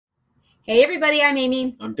Hey everybody, I'm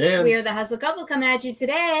Amy. I'm Dan. We are the Hustle Couple coming at you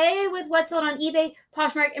today with what's sold on eBay,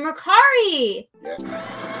 Poshmark, and Mercari.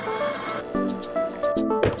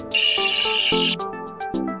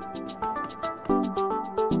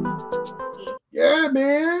 Yeah,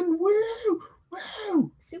 man. Woo!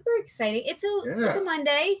 Woo! Super exciting. It's a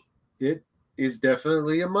Monday. It is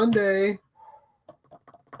definitely a Monday.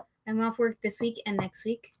 I'm off work this week and next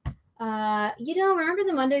week. Remember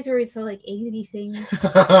the Mondays where we sell like 80 things?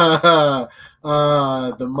 The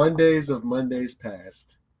Mondays of Mondays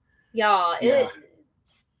past. Y'all,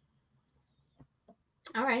 it's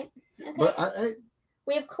all right. Okay. But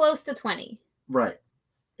we have close to 20. Right.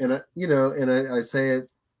 And I say it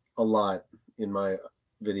a lot in my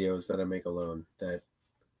videos that I make alone, that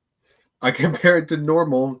I compare it to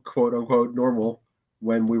normal, quote unquote normal,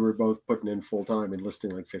 when we were both putting in full time and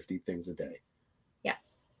listing like 50 things a day. Yeah.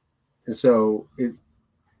 And so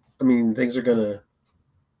things are gonna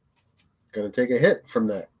take a hit from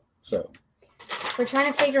that. So we're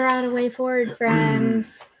trying to figure out a way forward,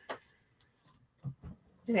 friends.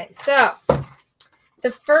 Okay, so we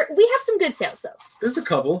have some good sales though. There's a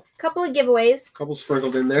couple of giveaways. Couple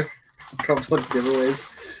sprinkled in there. A couple of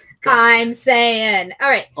giveaways. I'm saying. All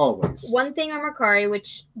right. Always. One thing on Mercari,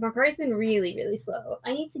 which Mercari's been really, really slow.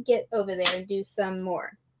 I need to get over there and do some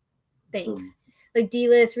more things. Like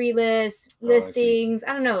D-list, relist, listings.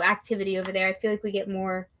 I don't know, activity over there. I feel like we get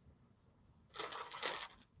more.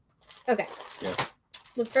 Okay. Yeah.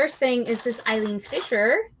 The first thing is this Eileen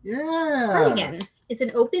Fisher. Yeah. Cardigan. It's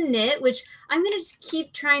an open knit, which I'm going to just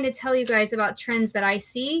keep trying to tell you guys about trends that I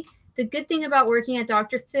see. The good thing about working at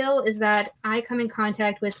Dr. Phil is that I come in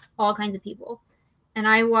contact with all kinds of people. And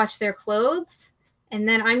I watch their clothes. And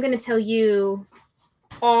then I'm going to tell you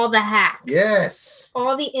all the hacks. Yes.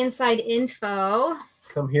 All the inside info.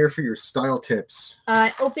 Come here for your style tips.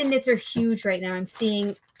 Open knits are huge right now. I'm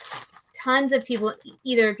seeing tons of people,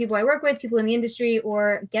 either people I work with, people in the industry,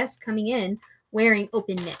 or guests coming in wearing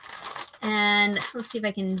open knits. And let's see if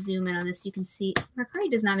I can zoom in on this. You can see Mercari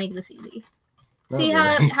does not make this easy. See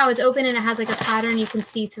how it's open and it has like a pattern, you can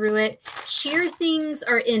see through it. Sheer things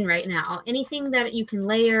are in right now. Anything that you can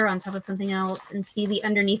layer on top of something else and see the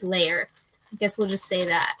underneath layer. I guess we'll just say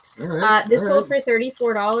that. All right, this sold for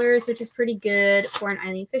 $34, which is pretty good for an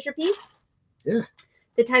Eileen Fisher piece. Yeah.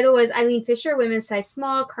 The title was Eileen Fisher, women's size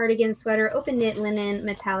small, cardigan, sweater, open knit, linen,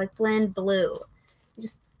 metallic blend, blue.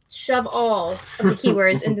 Just shove all of the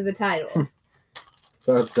keywords into the title.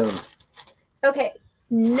 So it's done. Okay.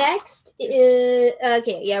 Next is we're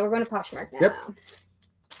going to Poshmark now. Yep.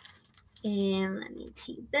 And let me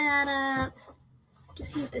tee that up.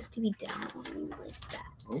 Just need this to be down like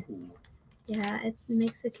that. Oh. Yeah, it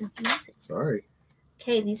makes it confusing. Sorry.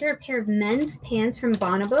 Okay, these are a pair of men's pants from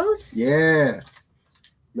Bonobos. Yeah.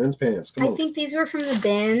 Men's pants. Come on. I think these were from the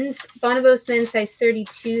bins. Bonobos men's size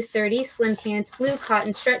 32-30, slim pants, blue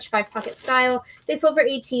cotton stretch 5-pocket style. They sold for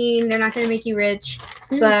 $18. They're not going to make you rich,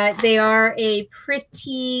 but they are a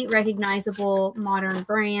pretty recognizable modern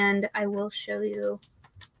brand. I will show you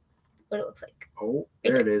what it looks like. Oh,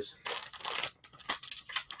 there it is.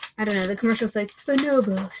 I don't know. The commercial's like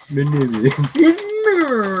Bonobos. Bonobos.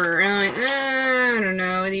 I'm like, I don't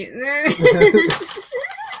know.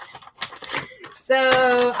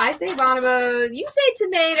 So I say bonobos, you say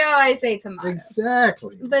tomato, I say tomato.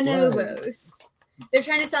 Exactly. Bonobos. Right. They're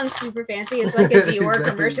trying to sound super fancy. It's like a Dior Exactly.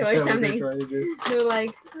 commercial or something. They're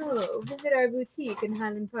like, oh, visit our boutique in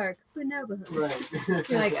Highland Park. Bonobos. Right.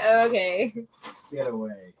 You're like, oh, okay. Get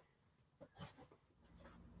away.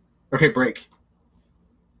 Okay, break.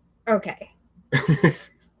 Okay.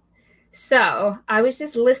 So I was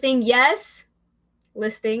just listing.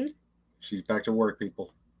 She's back to work,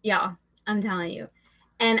 people. Yeah. I'm telling you.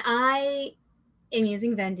 And I am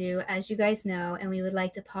using Vendoo, as you guys know, and we would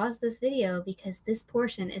like to pause this video because this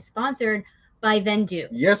portion is sponsored by Vendoo.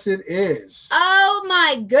 Yes, it is. Oh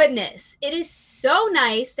my goodness. It is so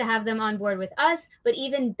nice to have them on board with us, but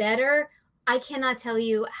even better, I cannot tell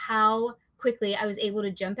you how quickly I was able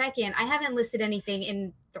to jump back in. I haven't listed anything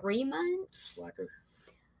in 3 months. Slacker.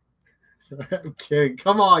 I'm kidding.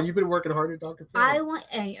 Come on, you've been working hard at Dr. Phil. I've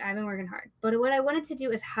been working hard. But what I wanted to do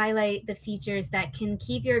is highlight the features that can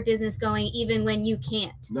keep your business going even when you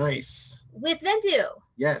can't. Nice. With Vendoo.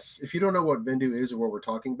 Yes. If you don't know what Vendoo is or what we're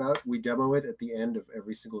talking about, we demo it at the end of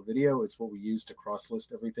every single video. It's what we use to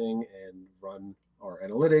cross-list everything and run our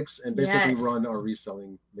analytics and basically run our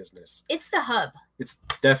reselling business. It's the hub. It's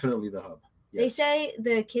definitely the hub. Yes. They say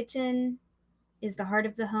the kitchen is the heart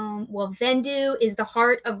of the home. Well, Vendoo is the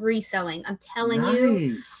heart of reselling. I'm telling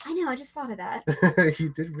you. I know. I just thought of that. You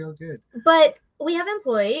did real good. But we have an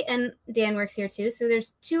employee, and Dan works here too. So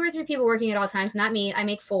there's 2 or 3 people working at all times. Not me. I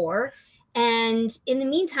make 4. And in the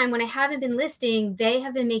meantime, when I haven't been listing, they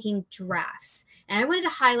have been making drafts. And I wanted to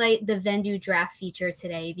highlight the Vendu draft feature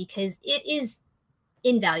today because it is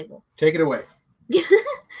invaluable. Take it away.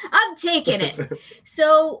 I'm taking it.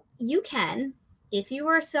 So you can, if you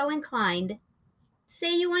were so inclined,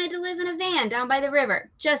 say you wanted to live in a van down by the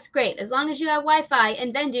river. Just great. As long as you have Wi-Fi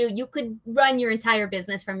and Vendu, you could run your entire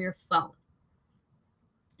business from your phone.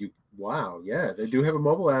 Wow. Yeah, they do have a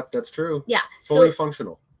mobile app. That's true. Yeah. Fully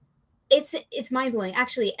functional. It's mind-blowing.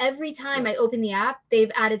 Actually, every time I open the app,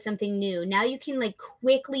 they've added something new. Now you can like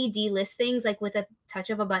quickly delist things like with a touch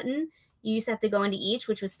of a button. You used to have to go into each,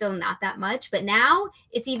 which was still not that much. But now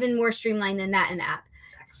it's even more streamlined than that in the app.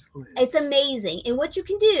 Excellent. It's amazing. And what you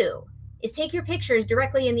can do is take your pictures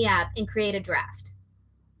directly in the app and create a draft.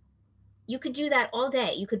 You could do that all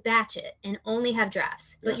day. You could batch it and only have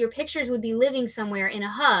drafts. But your pictures would be living somewhere in a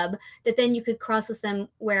hub that then you could cross-list them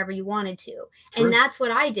wherever you wanted to. True. And that's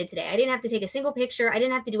what I did today. I didn't have to take a single picture. I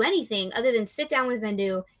didn't have to do anything other than sit down with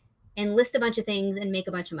Vendu and list a bunch of things and make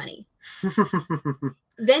a bunch of money.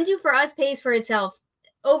 Vendu for us pays for itself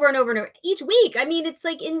over and over and over each week. I mean, it's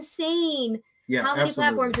like insane how many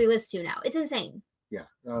platforms we list to now. It's insane. Yeah,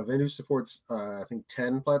 Vendu supports, I think,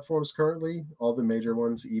 10 platforms currently. All the major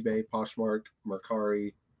ones: eBay, Poshmark,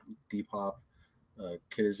 Mercari, Depop,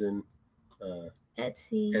 Citizen,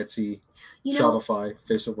 Etsy, Shopify,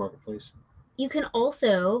 Facebook Marketplace. You can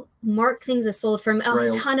also mark things as sold from a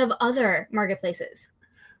ton of other marketplaces.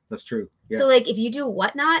 That's true. Yeah. So, like, if you do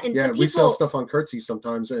Whatnot, and some people... we sell stuff on Curtsy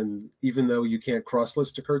sometimes, and even though you can't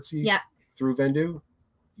cross-list to Curtsy through Vendu,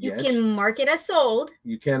 you can mark it as sold.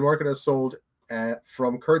 You can mark it as sold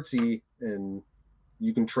from Curtsy, and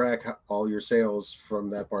you can track all your sales from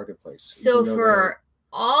that marketplace. So for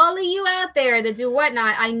all of you out there that do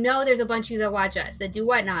Whatnot, I know there's a bunch of you that watch us that do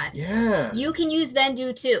Whatnot. Yeah. You can use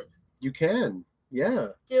Vendu too. You can. Yeah.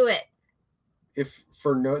 Do it. If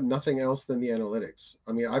for nothing else than the analytics.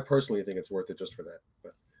 I mean, I personally think it's worth it just for that.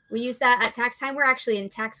 But we use that at tax time. We're actually in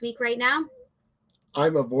tax week right now.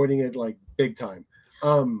 I'm avoiding it like big time.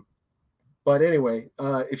 But anyway,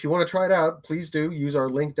 if you want to try it out, please do use our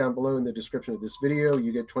link down below in the description of this video.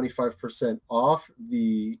 You get 25% off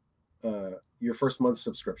your first month's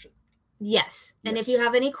subscription. Yes. And if you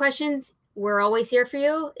have any questions, we're always here for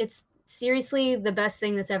you. It's seriously the best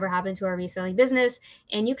thing that's ever happened to our reselling business.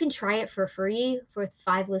 And you can try it for free for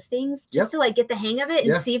 5 listings just to like get the hang of it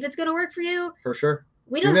and see if it's going to work for you. For sure.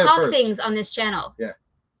 We don't hawk things on this channel. Yeah.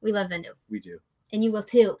 We love Vendu. We do. And you will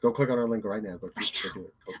too. Go click on our link right now. Go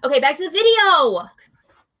do it. Okay, back to the video.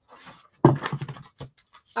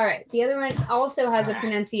 All right. The other one also has a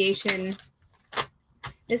pronunciation.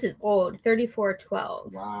 This is old,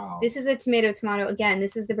 3412. Wow. This is a tomato. Again,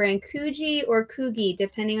 this is the brand Kuji or Kugi,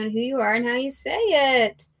 depending on who you are and how you say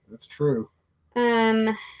it. That's true.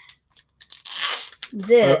 This.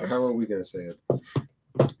 How are we going to say it?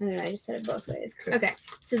 I don't know. I just said it both ways. Okay.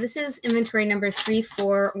 So this is inventory number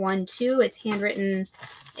 3412. It's handwritten.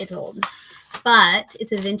 It's old. But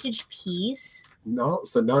it's a vintage piece. No,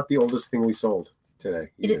 so not the oldest thing we sold today.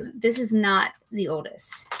 This is not the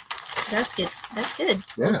oldest. That's good. That's good.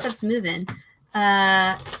 Yeah. Old stuff's moving.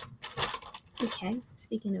 Okay.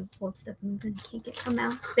 Speaking of old stuff moving, can't get a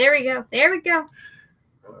mouse. There we go. There we go.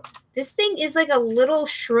 This thing is like a little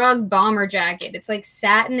shrug bomber jacket. It's like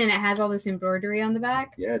satin and it has all this embroidery on the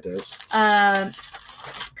back. Yeah, it does.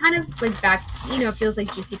 Kind of like back, it feels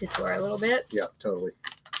like Juicy Couture a little bit. Yeah, totally.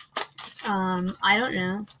 I don't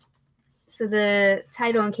know. So the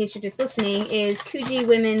title, in case you're just listening, is Kuji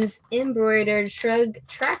Women's Embroidered Shrug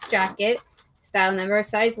Track Jacket, style number,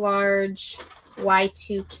 size large,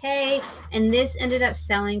 Y2K, and this ended up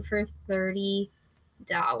selling for $30.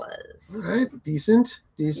 All right, decent.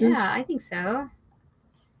 Yeah, I think so.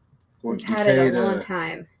 We've had it a long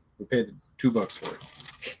time. We paid $2 for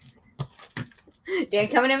it. Dan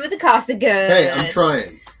coming in with the cost of goods. Hey, I'm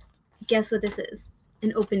trying. Guess what this is?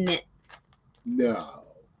 An open knit. No.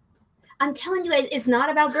 I'm telling you guys, it's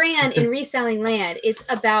not about brand in reselling land. It's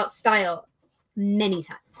about style many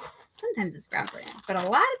times. Sometimes it's about brand, but a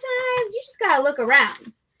lot of times you just got to look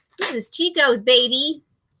around. This is Chico's, baby.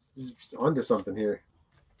 Onto something here.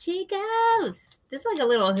 Chico's. This is like a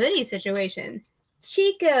little hoodie situation.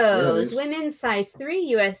 Chico's, women's size 3,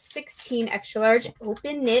 US 16 extra large,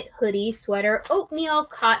 open knit hoodie, sweater, oatmeal,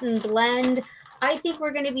 cotton blend. I think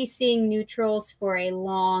we're going to be seeing neutrals for a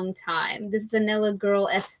long time. This vanilla girl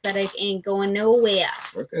aesthetic ain't going nowhere.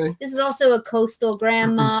 Okay. This is also a coastal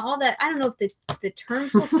grandma. All that. I don't know if the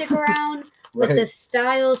terms will stick around, but the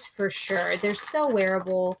styles for sure. They're so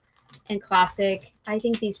wearable and classic. I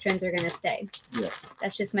think these trends are going to stay. Yeah.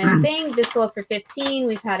 That's just my own thing. This sold for $15.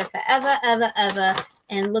 We've had it forever, ever, ever.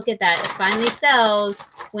 And look at that. It finally sells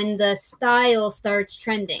when the style starts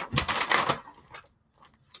trending.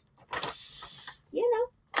 You know.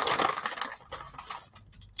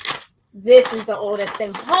 This is the oldest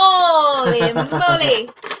thing. Holy moly.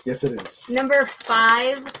 Yes, it is. Number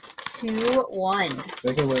 521.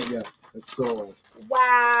 Yeah, it's so old.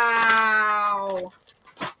 Wow.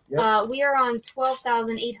 Yep. We are on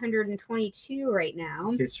 12,822 right now.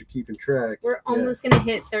 In case you're keeping track. We're almost going to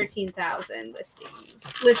hit 13,000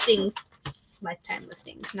 listings. Listings. Lifetime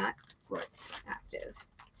listings, not active.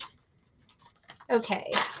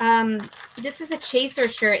 Okay. This is a Chaser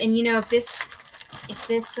shirt, and you know, if this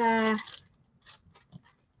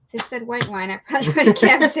said white wine, I probably would have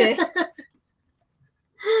kept it.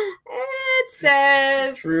 It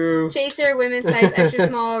says True. Chaser women's size extra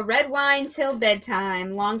small red wine till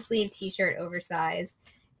bedtime long sleeve t-shirt oversized,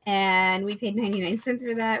 and we paid 99 cents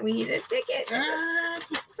for that. We need a ticket.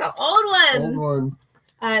 It's an old one. Old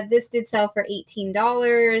one. This did sell for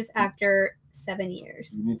 $18 after 7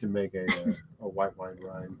 years. You need to make a white wine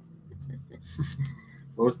rhyme.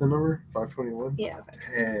 What was the number? 521? Yeah.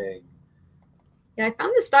 Dang. Yeah, I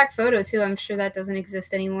found the stock photo too. I'm sure that doesn't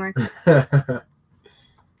exist anymore.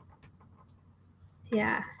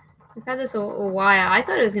 Yeah. I've had this a while. I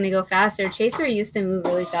thought it was going to go faster. Chaser used to move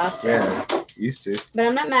really fast. Yeah, used to. But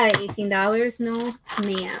I'm not mad at $18. No,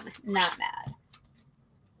 ma'am. Not mad.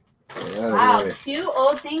 Yeah, Wow, really. 2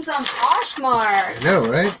 old things on Poshmark. I know,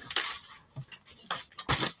 right?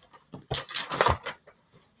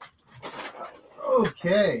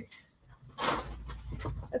 Okay.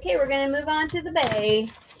 Okay, we're going to move on to the Bay.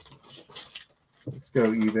 Let's go,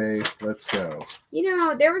 eBay. Let's go. You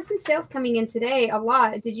know, there were some sales coming in today. A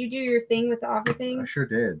lot. Did you do your thing with the offer thing? I sure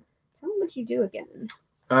did. Tell them what you do again.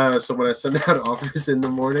 So when I send out offers in the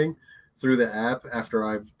morning through the app, after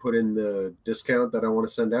I put in the discount that I want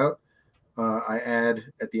to send out, I add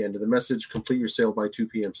at the end of the message, complete your sale by 2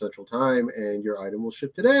 p.m. Central Time, and your item will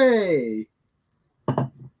ship today.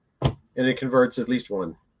 And it converts at least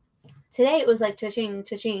one. Today it was like cha-ching,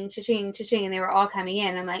 cha-ching, cha-ching, cha-ching, and they were all coming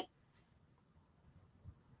in. I'm like,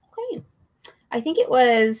 okay. I think it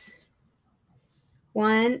was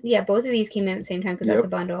one. Yeah, both of these came in at the same time because that's a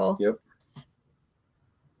bundle. Yep.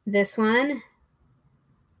 This one.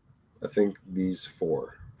 I think these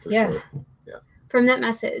 4 for Yeah. sure. Yeah. From that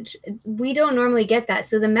message. We don't normally get that.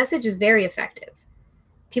 So the message is very effective.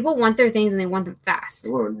 People want their things and they want them fast.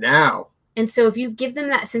 Oh, now. And so if you give them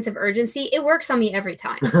that sense of urgency, it works on me every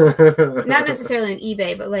time. Not necessarily on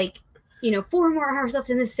eBay, but like, you know, 4 more hours left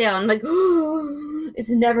in this sale. I'm like, oh, it's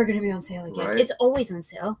never going to be on sale again. Right. It's always on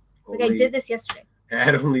sale. Like I did this yesterday.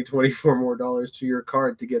 Add only $24 more to your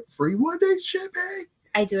cart to get free 1-day shipping.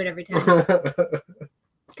 I do it every time.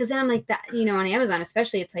 Because then I'm like that, you know, on Amazon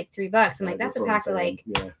especially, it's like $3. I'm like, that's a pack of like,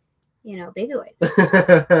 you know, baby wipes.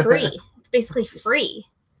 Free. It's basically free.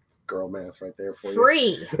 Girl math right there for you.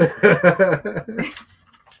 Free.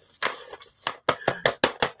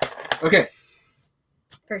 Okay.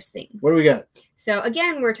 First thing. What do we got? So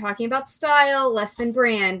again, we're talking about style less than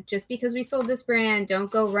brand. Just because we sold this brand, don't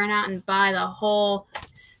go run out and buy the whole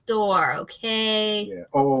store, okay? Yeah.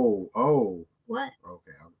 Oh. What?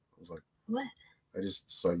 Okay. I was like, what? I just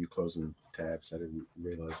saw you closing tabs. I didn't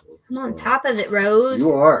realize it. I'm on top of it, Rose.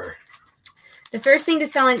 You are. The first thing to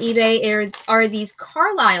sell on eBay are these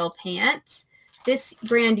Carlisle pants. This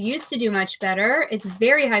brand used to do much better. It's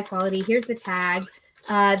very high quality. Here's the tag.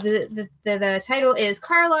 The title is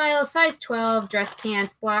Carlisle size 12 dress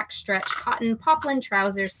pants, black stretch cotton poplin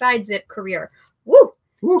trousers, side zip career. Woo!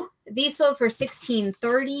 Woo! These sold for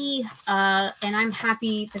 $16.30, and I'm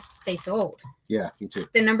happy that they sold. Yeah, me too.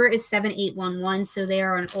 The number is 7811, so they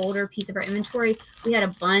are an older piece of our inventory. We had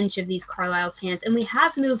a bunch of these Carlisle pants, and we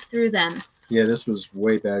have moved through them. Yeah, this was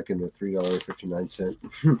way back in the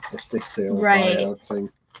 $3.59 estate sale right thing.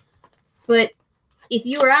 But if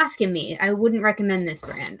you were asking me, I wouldn't recommend this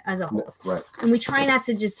brand as a whole. No, right. And we try not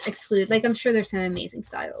to just exclude. Like, I'm sure there's some amazing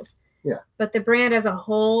styles. Yeah. But the brand as a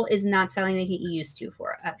whole is not selling like it used to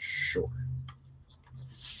for us. Sure.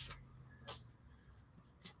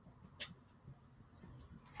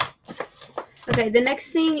 Okay, the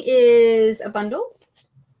next thing is a bundle.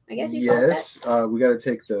 I guess you call it that. Yes, we got to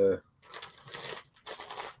take the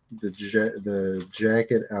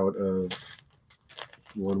jacket out of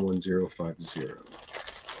 11050.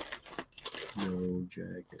 No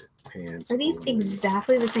jacket, pants. Are these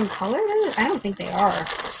exactly the same color? I don't think they are.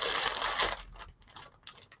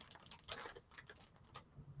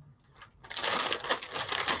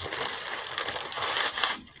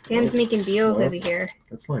 Dan's making deals over here.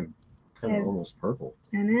 That's like kind of almost purple.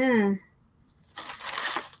 I know.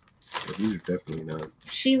 But these are definitely not.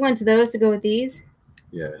 She wants those to go with these.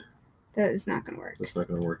 Yeah. That is not going to work. That's not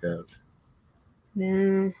going to work out.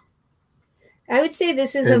 No. I would say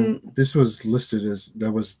this is this was listed as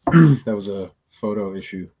that was a photo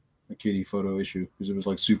issue, a kitty photo issue, because it was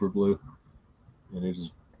like super blue, and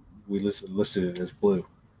we listed it as blue.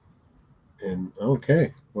 And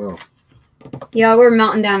okay, well. Yeah, we're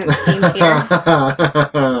melting down at the seams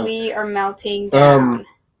here. We are melting down.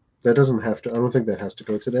 That doesn't have to. I don't think that has to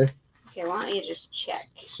go today. Okay, why don't you just check?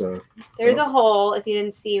 So there's a hole. If you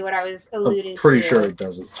didn't see what I was alluding to. Pretty sure it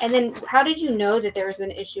doesn't. And then, how did you know that there was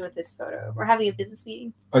an issue with this photo? We're having a business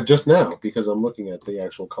meeting. Just now, because I'm looking at the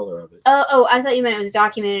actual color of it. Oh! I thought you meant it was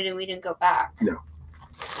documented and we didn't go back. No.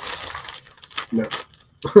 Well,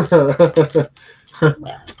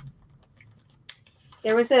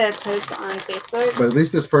 there was a post on Facebook. But at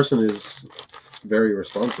least this person is very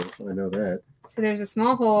responsive. I know that. So there's a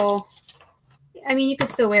small hole. I mean, you could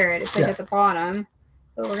still wear it. It's like at the bottom.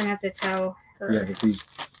 But we're going to have to tell her. Yeah, but these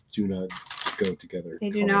do not go together. They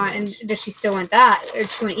do not. And does she still want that? Or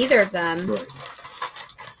does she want either of them? Right.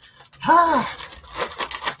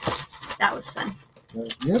 That was fun.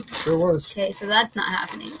 Yep, sure was. Okay, so that's not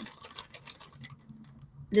happening.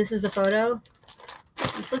 This is the photo.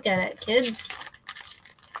 Let's look at it, kids.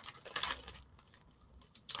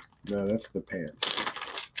 No, that's the pants.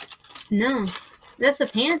 No, that's the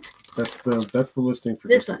pants. That's the listing for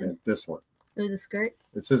this one. Event. This one. It was a skirt.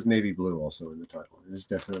 It says navy blue also in the title. It is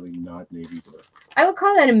definitely not navy blue. I would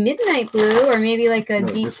call that a midnight blue or maybe like a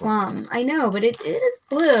deep plum. I know, but it is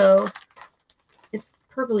blue. It's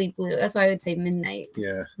purpley blue. That's why I would say midnight.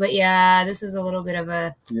 Yeah. But yeah, this is a little bit of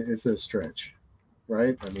a. Yeah, it's a stretch,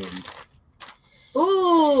 right? I mean.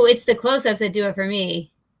 Ooh, it's the close-ups that do it for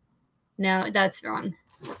me. No, that's wrong.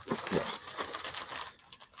 Yeah.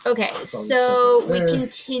 Okay, so we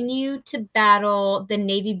continue to battle the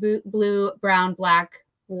navy blue, brown, black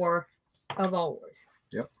war of all wars.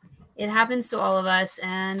 Yep. It happens to all of us,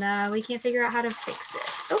 and we can't figure out how to fix it.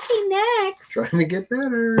 Okay, next. Trying to get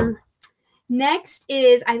better. Next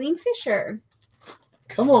is Eileen Fisher.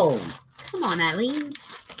 Come on. Come on, Eileen.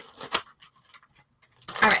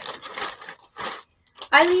 All right.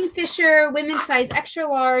 Eileen Fisher, women's size extra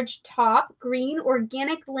large top, green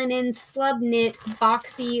organic linen slub knit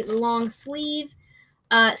boxy long sleeve.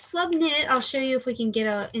 Slub knit, I'll show you if we can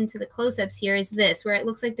get into the close-ups here, is this, where it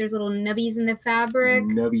looks like there's little nubbies in the fabric.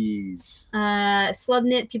 Nubbies. Slub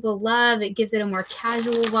knit people love. It gives it a more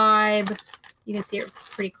casual vibe. You can see it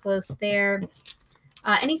pretty close there.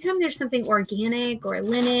 Anytime there's something organic or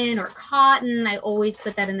linen or cotton, I always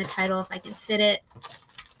put that in the title if I can fit it.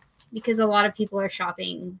 Because a lot of people are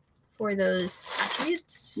shopping for those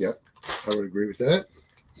attributes. Yep, I would agree with that.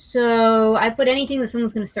 So I put anything that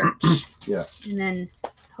someone's going to search. Yeah. And then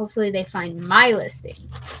hopefully they find my listing.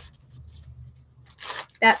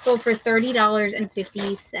 That sold for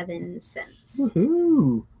 $30.57.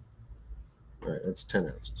 Woohoo! All right, that's 10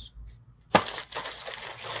 ounces.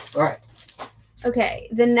 All right. Okay,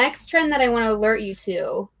 the next trend that I want to alert you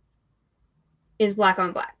to is black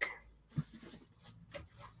on black.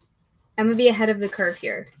 I'm going to be ahead of the curve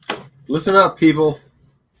here. Listen up, people.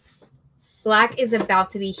 Black is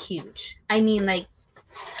about to be huge. I mean, like,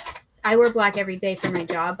 I wear black every day for my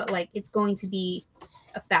job, but, like, it's going to be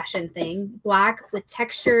a fashion thing. Black with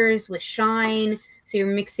textures, with shine. So you're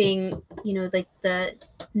mixing, you know, like the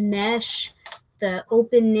mesh, the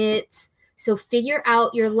open knits. So figure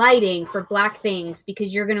out your lighting for black things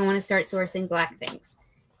because you're going to want to start sourcing black things.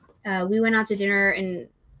 We went out to dinner in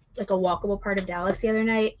like a walkable part of Dallas the other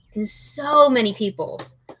night, and so many people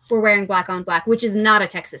were wearing black on black, which is not a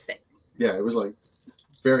Texas thing. Yeah, it was like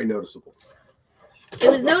very noticeable. It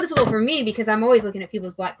was noticeable for me because I'm always looking at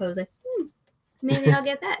people's black clothes like, maybe I'll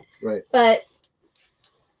get that. Right. But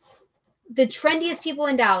the trendiest people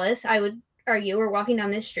in Dallas, I would argue, were walking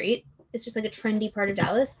down this street. It's just like a trendy part of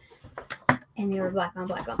Dallas. And they were black on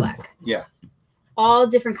black on black. Yeah. All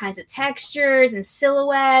different kinds of textures and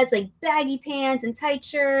silhouettes, like baggy pants and tight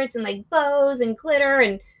shirts and like bows and glitter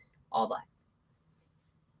and all black.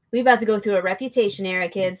 We're about to go through a reputation era,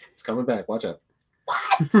 kids. It's coming back. Watch out.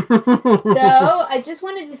 What? So I just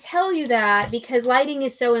wanted to tell you that because lighting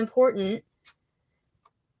is so important.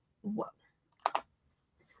 Whoa.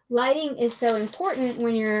 Lighting is so important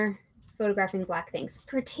when you're photographing black things,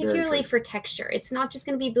 particularly for texture. It's not just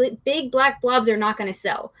going to be big black blobs are not going to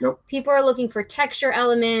sell. Nope. People are looking for texture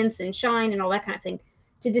elements and shine and all that kind of thing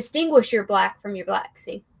to distinguish your black from your black.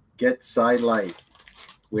 See? Get side light.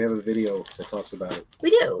 We have a video that talks about it.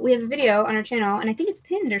 We do. We have a video on our channel, and I think it's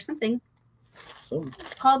pinned or something.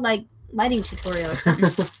 It's called like lighting tutorial or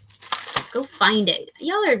something. Go find it.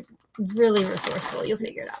 Y'all are really resourceful. You'll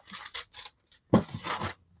figure it out.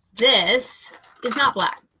 This It's not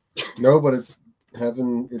black. No, but it's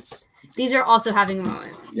having its. These are also having a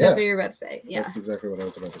moment. Yeah. That's what you're about to say. Yeah. That's exactly what I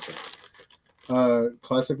was about to say.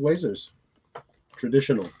 Classic blazers.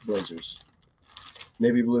 Traditional blazers.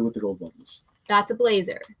 Navy blue with the gold buttons. That's a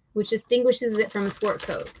blazer, which distinguishes it from a sport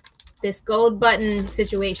coat. This gold button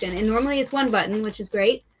situation. And normally it's one button, which is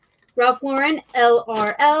great. Ralph Lauren,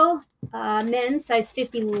 LRL. Men's size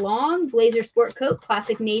 50 long, blazer sport coat,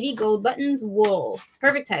 classic navy, gold buttons, wool.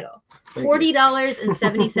 Perfect title.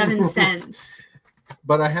 $40.77.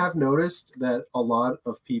 But I have noticed that a lot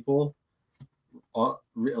of people,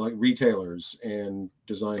 like retailers and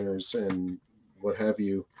designers and what have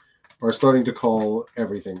you, are starting to call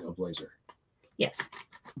everything a blazer. Yes.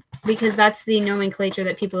 Because that's the nomenclature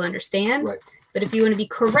that people understand. Right. But if you want to be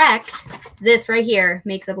correct, this right here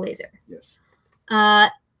makes a blazer. Yes.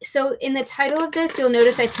 So in the title of this, you'll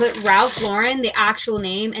notice I put Ralph Lauren, the actual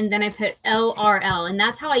name, and then I put LRL. And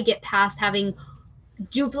that's how I get past having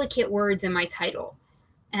duplicate words in my title.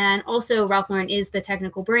 And also Ralph Lauren is the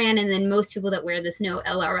technical brand. And then most people that wear this know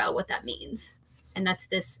LRL, what that means. And that's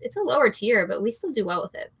this. It's a lower tier, but we still do well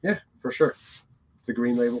with it. Yeah, for sure. The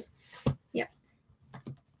green label. Yep.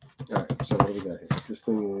 All right. So what do we got here? This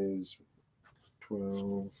thing is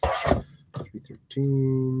 12,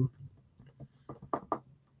 313.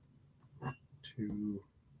 2.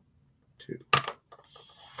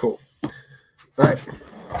 Cool. All right.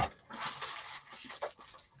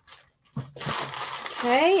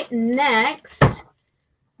 Okay, next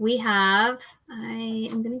we have, I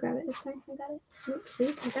am going to grab it this way. I got it. Oops, see,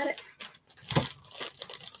 I got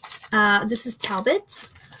it. This is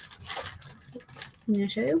Talbot's. I'm going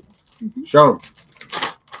to show you. Show them.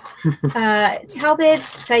 Talbot's,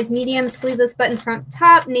 size medium, sleeveless button front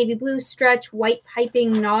top, navy blue stretch, white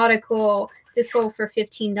piping, nautical. This sold for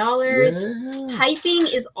 $15. Yeah. Piping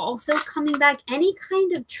is also coming back. Any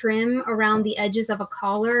kind of trim around the edges of a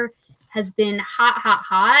collar has been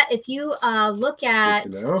hot. If you look at,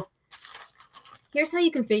 here's how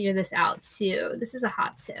you can figure this out too. This is a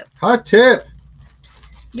hot tip. Hot tip.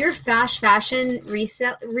 Your fashion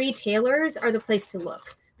retailers are the place to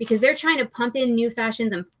look because they're trying to pump in new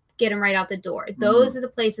fashions and get them right out the door. Those are the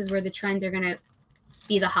places where the trends are going to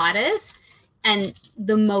be the hottest and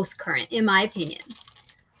the most current, in my opinion.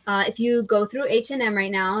 If you go through H&M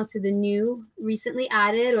right now to the new recently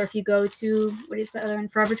added, or if you go to, what is the other one,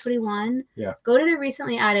 Forever 21, go to the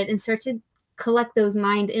recently added and start to collect those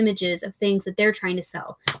mind images of things that they're trying to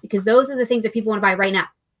sell, because those are the things that people want to buy right now.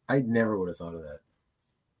 I never would have thought of that.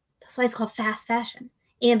 That's why it's called fast fashion.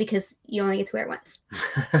 And because you only get to wear it once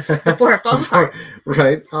before it falls apart.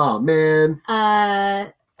 Right. Oh, man.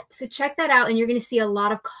 So check that out, and you're going to see a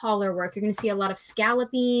lot of collar work. You're going to see a lot of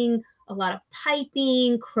scalloping, a lot of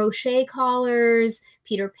piping, crochet collars,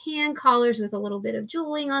 Peter Pan collars with a little bit of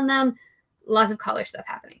jeweling on them. Lots of collar stuff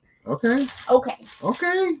happening. Okay.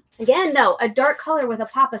 Again, though, a dark color with a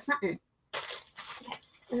pop of something.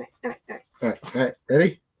 Okay. All right.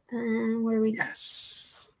 Ready? What are we?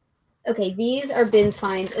 Yes. Okay, these are Bins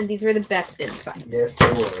finds, and these were the best Bins finds. Yes,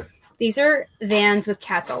 they were. These are vans with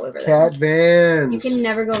cats all over them. Cat vans. You can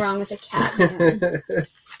never go wrong with a cat van.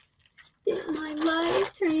 Spent my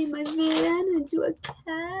life turning my van into a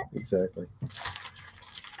cat. Exactly.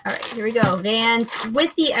 All right, here we go. Vans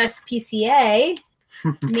with the SPCA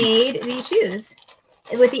made these shoes.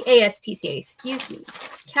 With the ASPCA, excuse me.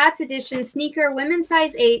 Cats edition sneaker, women's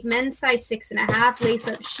size 8, men's size 6.5, lace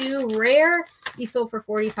up shoe, rare. These sold for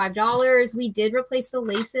 $45. We did replace the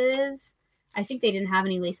laces. I think they didn't have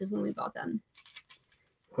any laces when we bought them.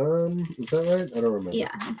 Is that right? I don't remember.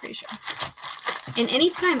 Yeah, I'm pretty sure. And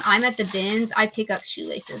anytime I'm at the Bins, I pick up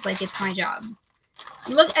shoelaces. Like, it's my job.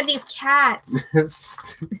 Look at these cats.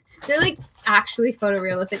 They're, like, actually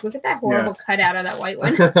photorealistic. Look at that horrible cutout of that white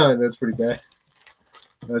one. That's pretty bad.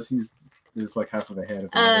 There's like half of a head.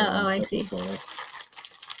 Oh, I see.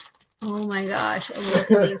 Oh, my gosh.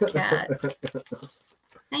 Look at these cats.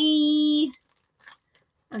 Hi.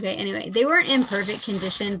 Okay, anyway, they weren't in perfect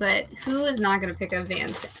condition, but who is not going to pick up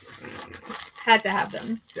Vans? Had to have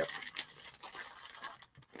them. Yep.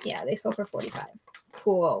 Yeah, they sold for $45.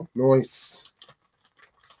 Cool. Nice.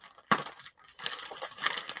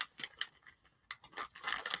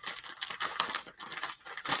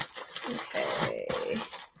 Okay,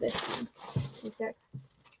 this one. Okay.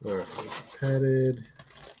 All right, padded.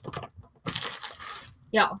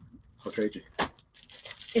 Y'all. I'll trade you.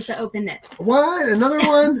 It's an open knit. What? Another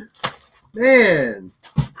one? Man.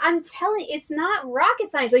 I'm telling you, it's not rocket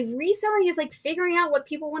science. Like, reselling is like figuring out what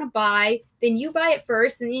people want to buy. Then you buy it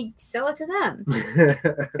first and you sell it to them.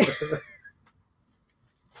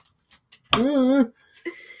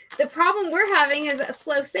 The problem we're having is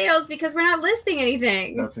slow sales because we're not listing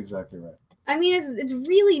anything. That's exactly right. I mean, it's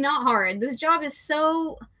really not hard. This job is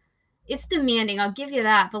it's demanding. I'll give you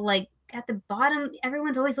that. But like at the bottom,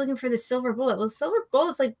 everyone's always looking for the silver bullet. Well, silver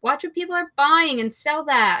bullet's like, watch what people are buying and sell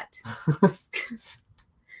that.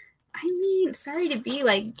 I mean, sorry to be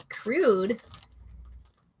like crude,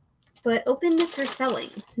 but open knits are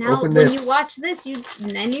selling. Now, when you watch this,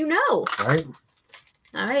 then you know. Right.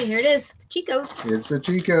 All right, here it is. It's Chico's. It's the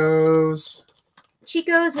Chico's.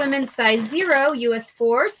 Chico's women's size 0, US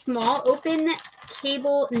 4, small open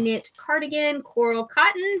cable knit cardigan, coral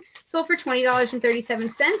cotton, sold for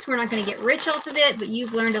 $20.37. We're not going to get rich off of it, but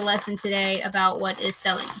you've learned a lesson today about what is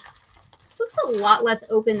selling. This looks a lot less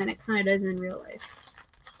open than it kind of does in real life.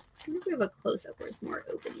 I wonder if we have a close-up where it's more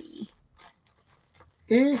open-y.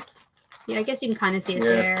 Yeah, I guess you can kind of see it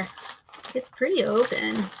there. It's pretty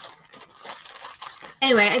open.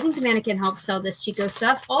 Anyway, I think the mannequin helps sell this Chico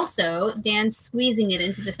stuff. Also, Dan's squeezing it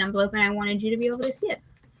into this envelope, and I wanted you to be able to see it.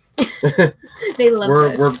 They love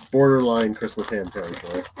this. We're borderline Christmas ham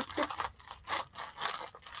territory.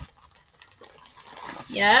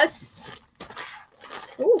 Yes.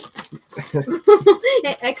 Ooh.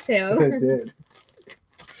 Exhale. I did.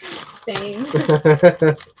 Same. How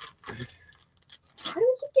do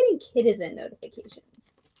we keep getting Kitizen notifications?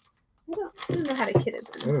 I don't know how to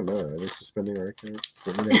Kitizen. I don't know. Are they suspending our account?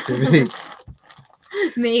 Activity?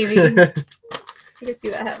 Maybe. I can see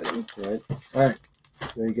that happening. Right. All right.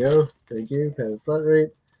 There you go. Thank you. Pay the flat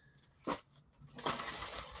rate.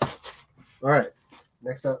 All right.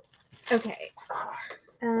 Next up. Okay.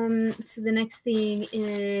 So the next thing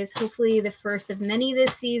is hopefully the first of many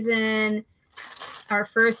this season. Our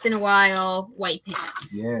first in a while, white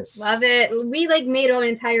pants. Yes. Love it. We like made our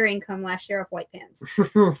entire income last year off white pants.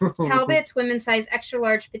 Talbot's women's size extra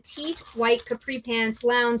large petite, white capri pants,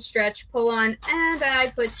 lounge, stretch, pull on, and I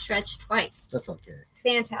put stretch twice. That's okay.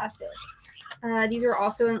 Fantastic. These are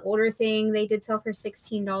also an older thing. They did sell for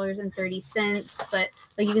 $16.30, but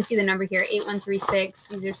like you can see the number here, 8136.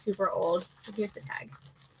 These are super old. So here's the tag.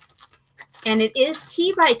 And it is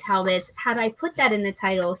Tea by Talbot's. Had I put that in the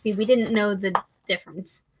title, see, we didn't know the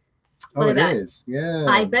difference. Oh, it is. Yeah.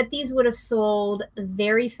 I bet these would have sold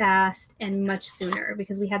very fast and much sooner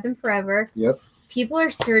because we had them forever. Yep. People are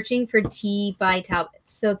searching for Tea by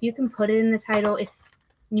Talbot's. So if you can put it in the title,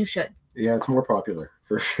 you should. Yeah, it's more popular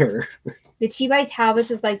for sure. The Tea by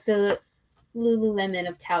Talbot's is like the Lululemon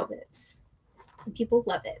of Talbot's. And people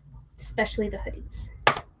love it, especially the hoodies.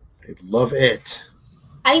 They love it.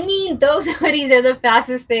 I mean, those hoodies are the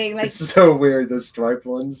fastest thing. Like, it's so weird, the striped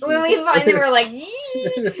ones. When we find them, we're like, yee!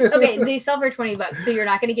 Okay, they sell for $20, so you're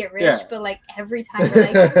not gonna get rich. But like every time,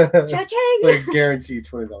 we're like, cha-ching! It's like guaranteed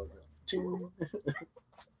 $20.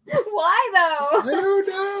 Why though? I don't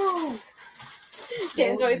know.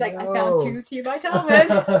 Dan's always like, I found 2 Tea by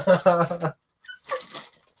Talbot's.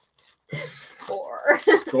 Score.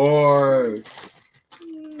 Score.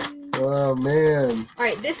 Oh, man. All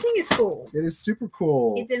right, this thing is cool. It is super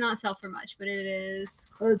cool. It did not sell for much, but it is...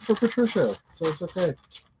 Oh, it's for Patricia, so it's okay.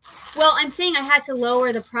 Well, I'm saying I had to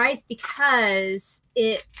lower the price because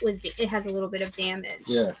it has a little bit of damage.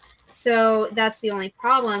 Yeah. So that's the only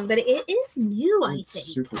problem, but it is new, I think.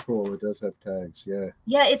 Super cool. It does have tags, yeah.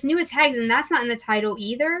 Yeah, it's new with tags, and that's not in the title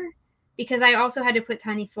either because I also had to put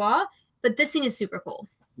Tiny Flaw, but this thing is super cool.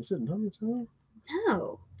 Is it not in the title?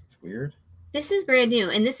 No. It's weird. This is brand new,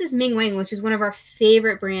 and this is Ming Wang, which is one of our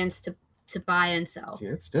favorite brands to buy and sell. Yeah,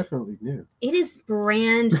 it's definitely new. It is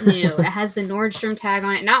brand new. It has the Nordstrom tag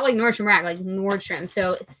on it. Not like Nordstrom Rack, like Nordstrom.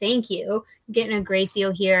 So thank you. You're getting a great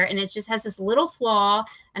deal here. And it just has this little flaw.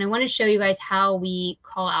 And I want to show you guys how we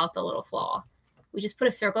call out the little flaw. We just put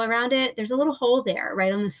a circle around it. There's a little hole there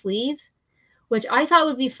right on the sleeve, which I thought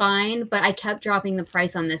would be fine, but I kept dropping the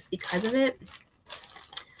price on this because of it.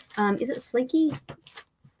 Is it slinky?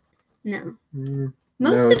 No.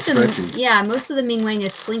 Most of the Ming Wang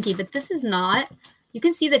is slinky, but this is not. You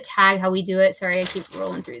can see the tag, how we do it. Sorry, I keep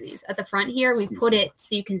rolling through these. At the front here, we put it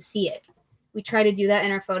so you can see it. We try to do that in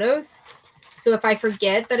our photos. So if I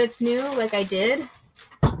forget that it's new, like I did,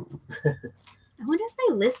 I wonder if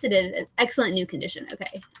I listed it as excellent new condition. Okay,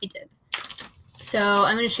 I did. So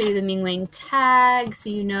I'm going to show you the Ming Wang tag so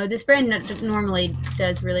you know. This brand normally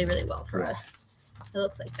does really, really well for us. It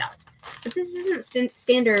looks like that. But this isn't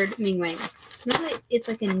standard Ming Wang. It's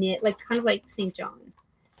like a knit, like kind of like St. John.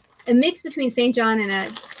 A mix between St. John and a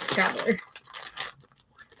Traveler.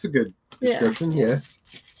 It's a good description, yeah.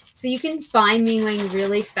 So you can find Ming Wang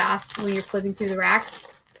really fast when you're flipping through the racks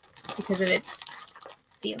because of its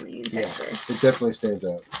feeling and texture. Yeah, it definitely stands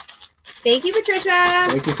out. Thank you, Patricia.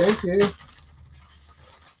 Thank you, thank you.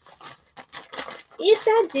 if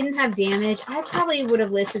that didn't have damage, I probably would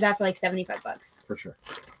have listed that for like $75. For sure.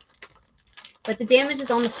 But the damage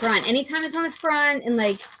is on the front. Anytime it's on the front and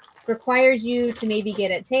like requires you to maybe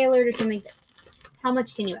get it tailored or something, how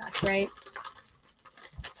much can you ask, right?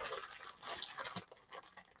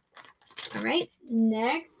 All right.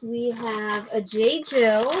 Next, we have a J.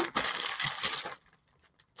 Jill.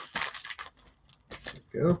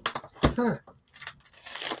 There we go. Huh.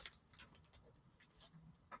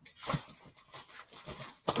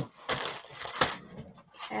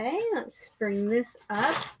 Okay, let's bring this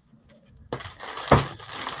up.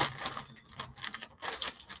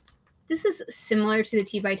 This is similar to the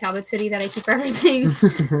Tea by Talbot's hoodie that I keep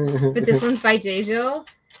referencing, but this one's by J. Jill.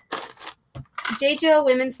 J. Jill,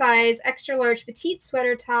 women's size, extra large petite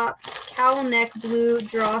sweater top, cowl neck, blue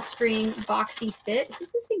drawstring, boxy fit. Is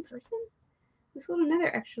this the same person? There's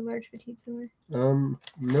another extra large petite somewhere. No,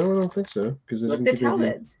 I don't think so. Because it Look, didn't the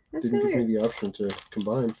Talbots. That's so give weird. me the option to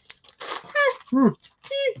combine.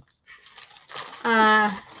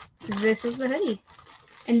 This is the hoodie,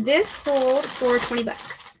 and this sold for $20.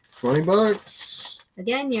 $20.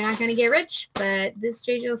 Again, you're not gonna get rich, but this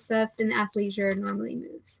J. Jill stuff in athleisure normally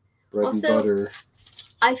moves. Bread Also, and butter.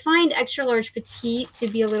 I find extra large petite to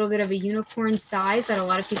be a little bit of a unicorn size that a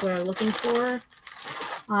lot of people are looking for.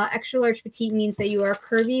 Extra large petite means that you are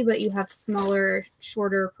curvy, but you have smaller,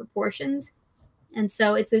 shorter proportions, and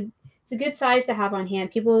so it's a good size to have on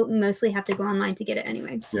hand. People mostly have to go online to get it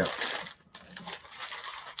anyway. Yeah.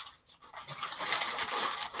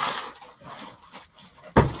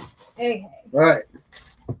 Okay. All right.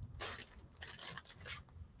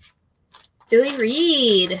 Billy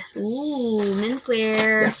Reed. Yes. Ooh,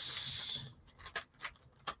 menswear. Yes.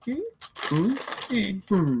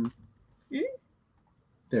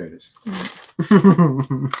 There it is.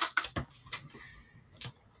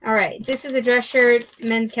 All right. This is a dress shirt,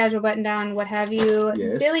 men's casual button down, what have you.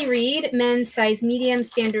 Yes. Billy Reed, men's size medium,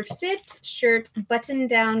 standard fit, shirt, button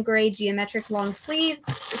down, gray, geometric, long sleeve.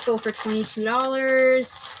 It sold for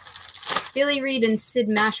 $22. Billy Reed and Sid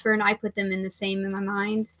Mashburn, I put them in the same in my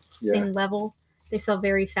mind, same level. They sell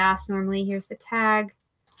very fast normally. Here's the tag.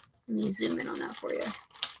 Let me zoom in on that for you.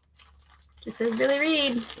 Just says Billy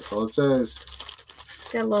Reed. That's all it says.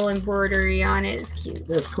 Got a little embroidery on it. It's cute.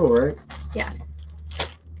 Yeah, it's cool, right? Yeah.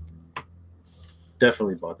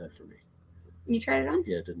 Definitely bought that for me. You tried it on?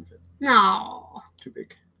 Yeah, it didn't fit. No. Too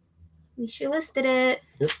big. At least you listed it.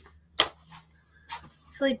 Yep.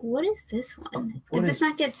 So, like, what is this one? What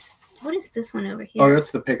is this one over here? Oh, that's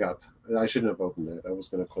the pickup. I shouldn't have opened that. I was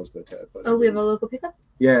going to close the tab. But we have a local pickup?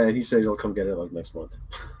 Yeah, and he said he'll come get it like next month.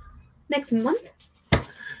 Next month?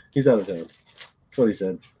 He's out of town. That's what he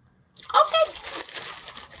said. Okay.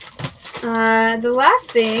 The last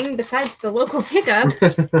thing, besides the local pickup,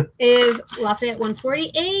 is Lafayette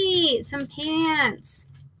 148. Some pants.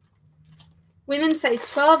 Women's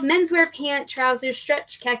size 12. Menswear pant, trousers,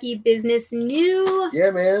 stretch, khaki, business. New. Yeah,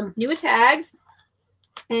 man. New tags.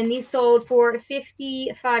 And these sold for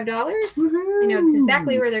 $55. Woohoo! I know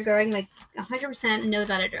exactly where they're going. Like 100% know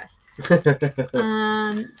that address.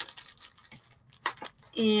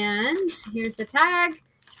 And here's the tag.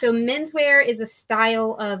 So menswear is a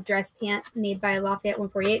style of dress pant made by Lafayette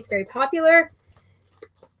 148. It's very popular.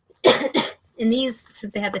 And these,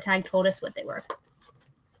 since they had the tag, told us what they were.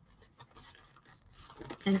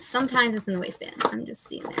 And sometimes it's in the waistband. I'm just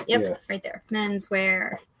seeing there. Yep, right there.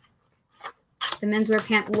 Menswear. The menswear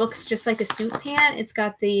pant looks just like a suit pant. It's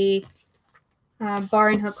got the bar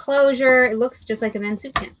and hook closure. It looks just like a men's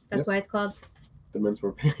suit pant. That's why it's called the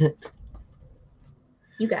menswear pant.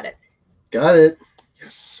 You got it. Got it.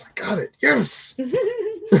 Yes, I got it. Yes. All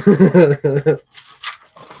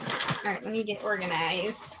right, let me get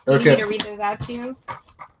organized. Do you need me to read those out to you?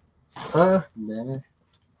 Nah.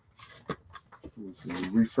 Let's see,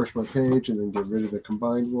 refresh my page and then get rid of the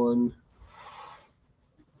combined one.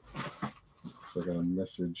 So I got a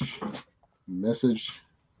message. No,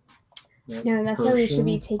 that's why we should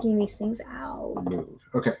be taking these things out. Move.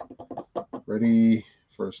 Okay. Ready.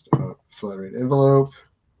 First up, flat rate envelope.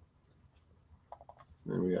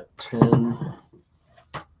 Then we got 10.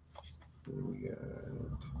 Then we got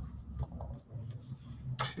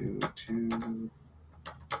 2.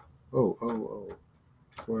 Oh.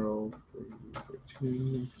 12,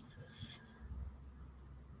 13.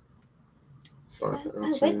 5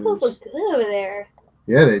 ounces. My white clothes look good over there.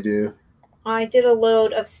 Yeah, they do. I did a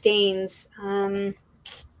load of stains a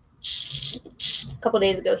couple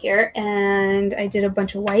days ago here, and I did a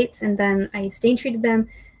bunch of whites, and then I stain treated them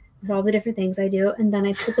with all the different things I do, and then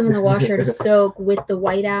I put them in the washer to soak with the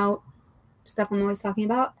white out stuff I'm always talking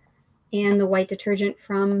about, and the white detergent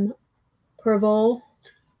from Pervol.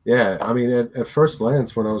 Yeah, I mean, at first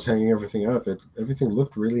glance, when I was hanging everything up, everything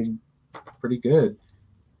looked really pretty good.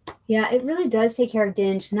 Yeah, it really does take care of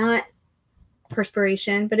dinge, not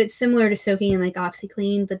perspiration, but it's similar to soaking in like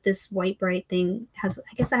OxyClean. But this White Bright thing has,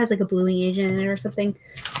 I guess, it has like a bluing agent in it or something.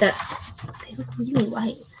 That they look really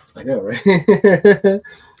white. I know, right?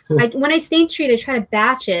 When I stain treat, I try to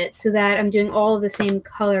batch it so that I'm doing all of the same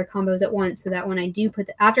color combos at once, so that when I do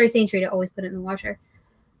after I stain treat, I always put it in the washer,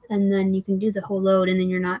 and then you can do the whole load, and then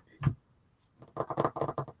you're not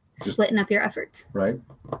splitting up your efforts. Right.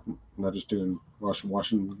 Not just doing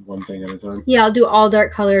washing one thing at a time. Yeah, I'll do all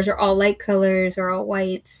dark colors or all light colors or all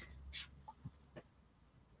whites.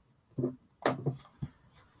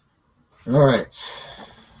 All right.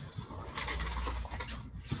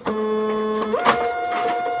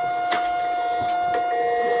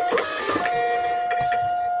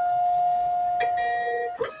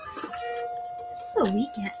 This is a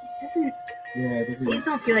weekend. It doesn't. Yeah, it doesn't. These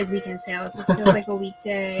don't feel like weekend sales. This feels like a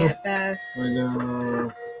weekday at best. I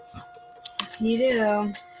know. You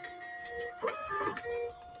do.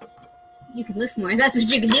 You could list more. That's what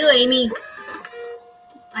you can do, Amy.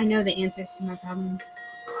 I know the answers to my problems.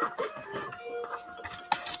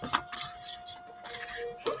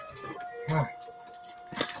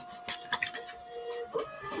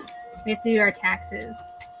 We have to do our taxes.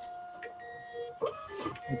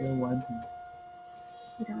 I don't want to.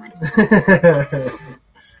 We don't want to.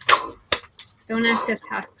 Don't ask us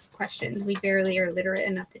tax questions. We barely are literate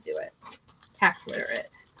enough to do it. Tax literate.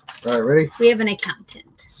 All right, ready? We have an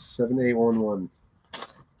accountant. 7811.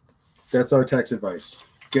 That's our tax advice.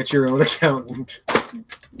 Get your own accountant.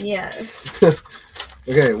 Yes.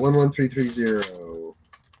 Okay, 11330.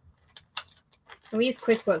 We use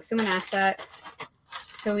QuickBooks. Someone asked that.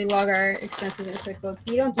 So we log our expenses in QuickBooks.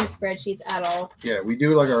 We don't do spreadsheets at all. Yeah, we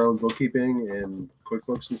do like our own bookkeeping and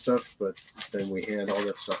QuickBooks and stuff, but then we hand all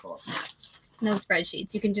that stuff off. No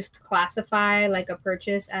spreadsheets. You can just classify like a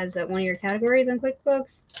purchase as one of your categories on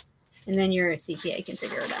QuickBooks, and then your CPA can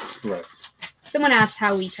figure it out. Right. Someone asked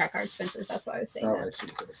how we track our expenses. That's why I was saying that. I see.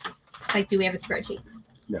 Like, do we have a spreadsheet?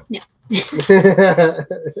 No. No.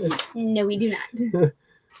 No, we do not.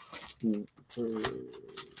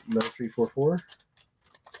 9344.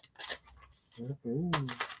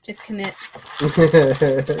 Just commit.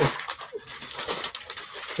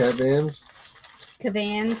 Cat vans.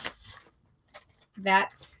 Cavans.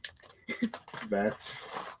 Vats.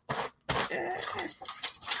 Bats.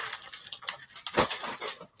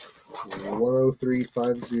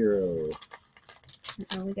 10350.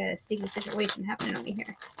 Oh, we got a sticky situation happening over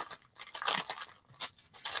here.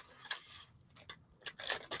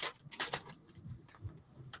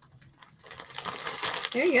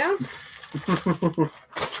 There you go.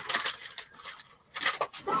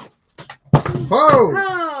 Whoa!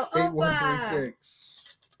 Oh,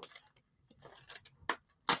 8136.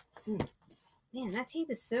 Man, that tape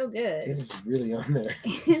is so good. It is really on there.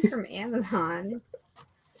 It's from Amazon.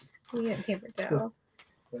 We got a paper towel.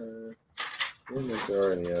 They're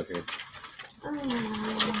already out here. Okay.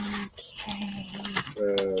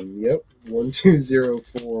 Yep.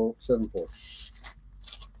 120474.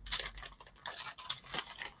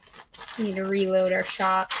 We need to reload our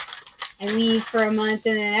shop. I leave for a month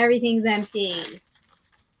and then everything's empty.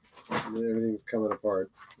 Everything's coming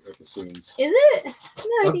apart at the seams. Is it?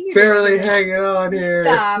 No, I think you're barely hanging on here.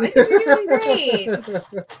 Stop. I think you're doing great.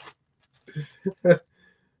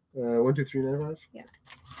 12395. Yeah.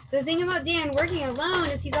 The thing about Dan working alone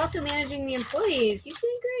is he's also managing the employees. He's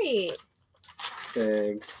doing great.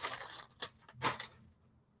 Thanks.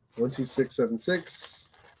 12676.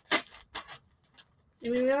 I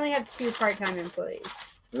mean, we only have 2 part-time employees.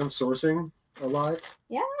 I'm sourcing a lot.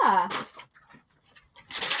 Yeah.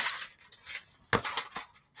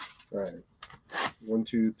 All right.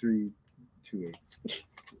 12328.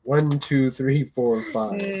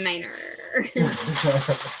 12345. Minor.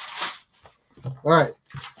 All right.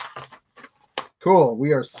 Cool.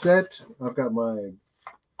 We are set. I've got my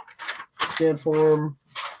scan form.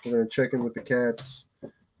 We're going to check in with the cats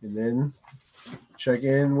and then check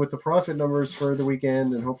in with the profit numbers for the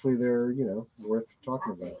weekend, and hopefully they're, worth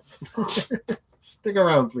talking about. Stick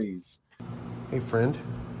around, please. Hey, friend.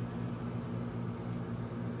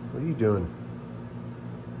 What are you doing?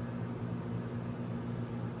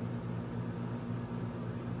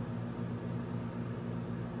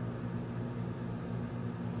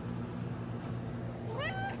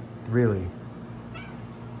 Really?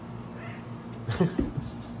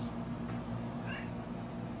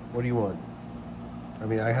 What do you want? I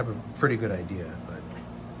mean, I have a pretty good idea, but...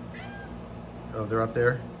 Oh, they're up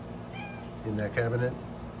there? In that cabinet?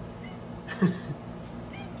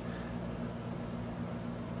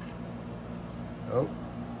 Oh,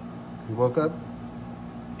 he woke up.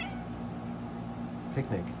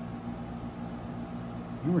 Picnic.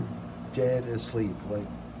 You were dead asleep like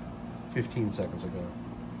 15 seconds ago.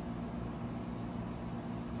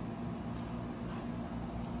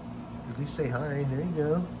 At least say hi. There you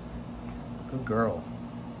go. Good girl.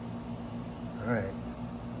 All right.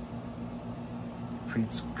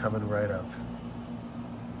 Treats coming right up.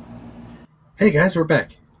 Hey guys, we're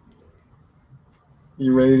back.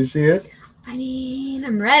 You ready to see it? I mean,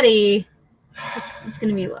 I'm ready. It's going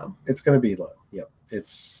to be low. It's going to be low. Yep.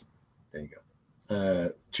 It's, there you go.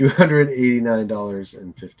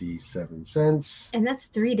 $289.57. And that's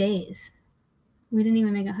 3 days. We didn't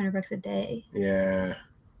even make $100 a day. Yeah.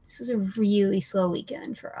 This was a really slow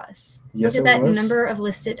weekend for us. Yes, Look at that was. number of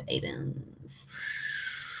listed items.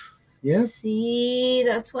 Yeah. See,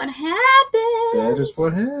 that's what happens. That is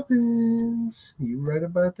what happens. You're right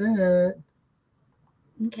about that.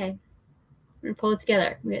 Okay. We're going to pull it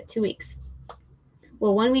together. We got 2 weeks.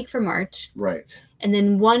 Well, 1 week for March. Right. And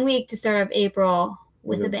then 1 week to start off April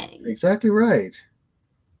with a bang. Exactly right.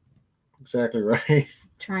 Exactly right.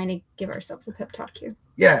 Trying to give ourselves a pep talk here.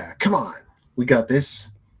 Yeah, come on. We got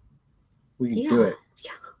this. We can do it.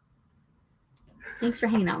 Yeah. Thanks for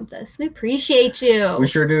hanging out with us. We appreciate you. We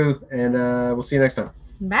sure do. And we'll see you next time.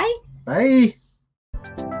 Bye. Bye.